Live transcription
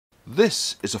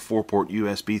This is a 4-port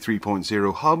USB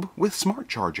 3.0 hub with smart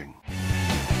charging.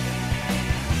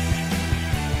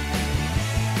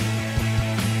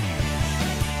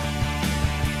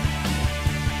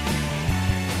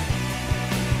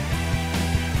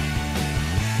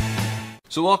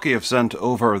 So Aukey have sent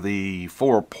over the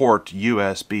 4-port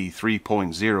USB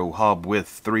 3.0 hub with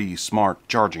 3 smart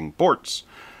charging ports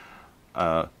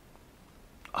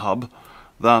hub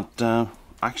that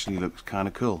actually looks kind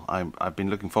of cool. I've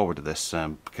been looking forward to this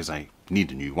because I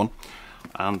need a new one,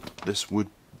 and this would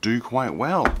do quite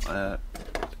well.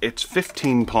 It's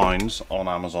 £15 on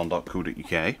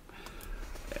Amazon.co.uk.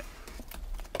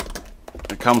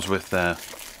 It comes with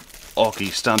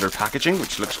Aukey standard packaging,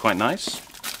 which looks quite nice.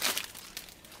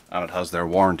 And it has their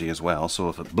warranty as well, so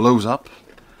if it blows up,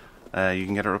 you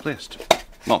can get it replaced.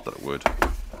 Not that it would,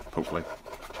 hopefully.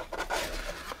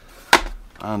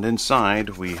 And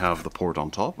inside we have the port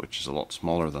on top, which is a lot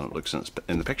smaller than it looks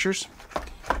in the pictures.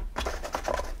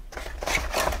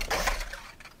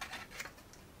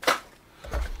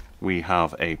 We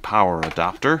have a power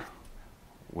adapter,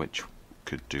 which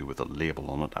could do with a label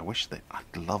on it.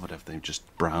 I'd love it if they just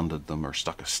branded them or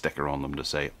stuck a sticker on them to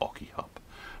say Aukey Hub.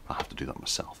 I'll have to do that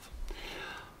myself.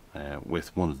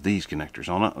 With one of these connectors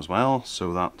on it as well,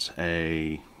 so that's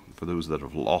for those that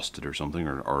have lost it or something,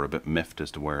 or are a bit miffed as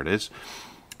to where it is.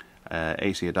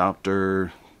 AC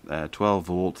adapter, 12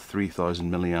 volt, 3000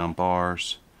 milliamp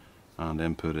hours, and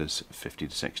input is 50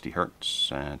 to 60 hertz,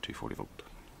 240 volt.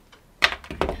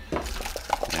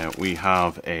 We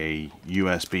have a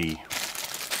USB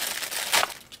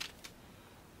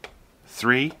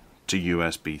 3 to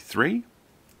USB 3.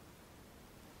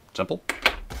 Simple.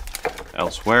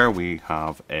 Elsewhere we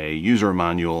have a user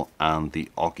manual and the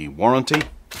Aukey warranty,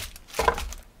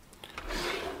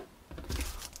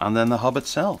 and then the hub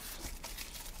itself.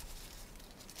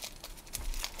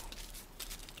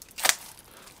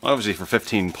 Obviously for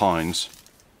 £15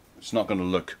 it's not going to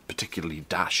look particularly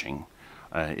dashing.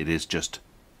 It is just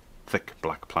thick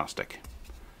black plastic,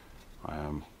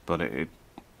 but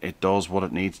it does what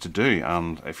it needs to do,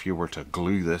 and if you were to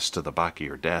glue this to the back of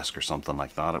your desk or something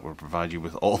like that, it would provide you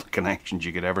with all the connections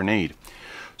you could ever need.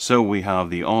 So we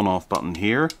have the on-off button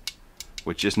here,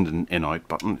 which isn't an in-out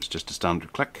button, it's just a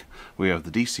standard click. We have the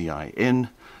DCI in,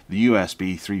 the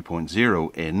USB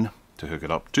 3.0 in to hook it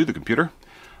up to the computer,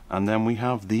 and then we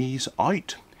have these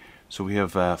out. So we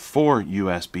have 4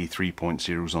 USB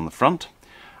 3.0s on the front,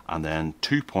 and then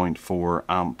 2.4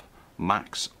 amp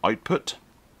max output,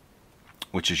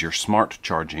 which is your smart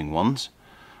charging ones.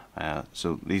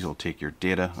 So these will take your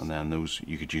data, and then those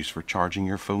you could use for charging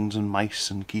your phones and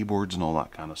mice and keyboards and all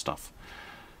that kind of stuff.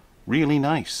 Really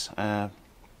nice. On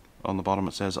the bottom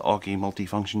it says Aukey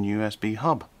multifunction USB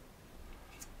hub.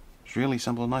 It's really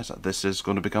simple and nice. This is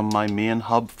going to become my main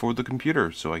hub for the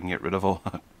computer, so I can get rid of all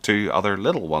 2 other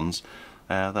little ones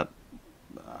that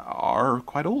are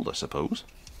quite old, I suppose.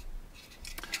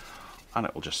 And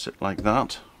it will just sit like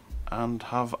that and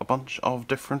have a bunch of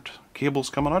different cables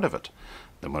coming out of it.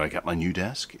 Then when I get my new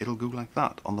desk, it'll go like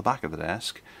that on the back of the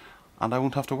desk, and I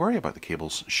won't have to worry about the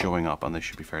cables showing up, and they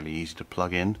should be fairly easy to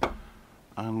plug in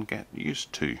and get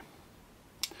used to.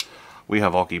 We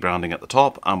have Aukey branding at the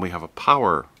top, and we have a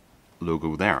power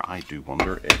logo there. I do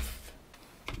wonder if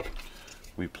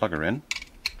we plug her in.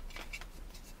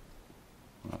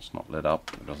 That's not lit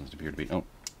up. It doesn't appear to be. Oh,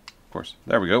 of course.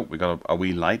 There we go. We got a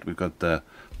wee light. We've got the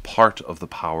part of the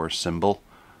power symbol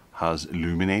has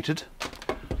illuminated,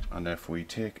 and if we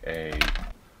take a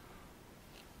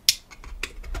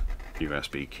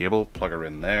USB cable, plug her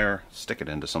in there, stick it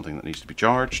into something that needs to be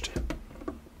charged,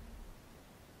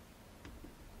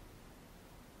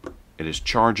 it is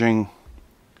charging.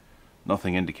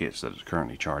 Nothing indicates that it's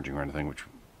currently charging or anything, which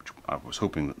I was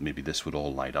hoping that maybe this would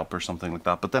all light up or something like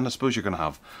that, but then I suppose you're going to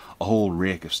have a whole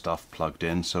rake of stuff plugged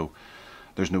in, so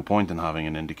there's no point in having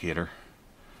an indicator.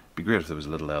 Be great if there was a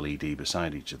little LED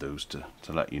beside each of those to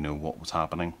let you know what was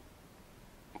happening.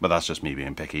 But that's just me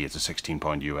being picky. It's a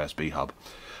 16-point USB hub.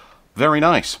 Very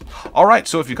nice. Alright,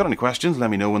 so if you've got any questions, let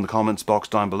me know in the comments box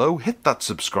down below. Hit that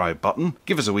subscribe button.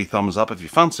 Give us a wee thumbs up if you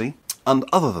fancy. And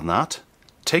other than that,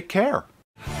 take care.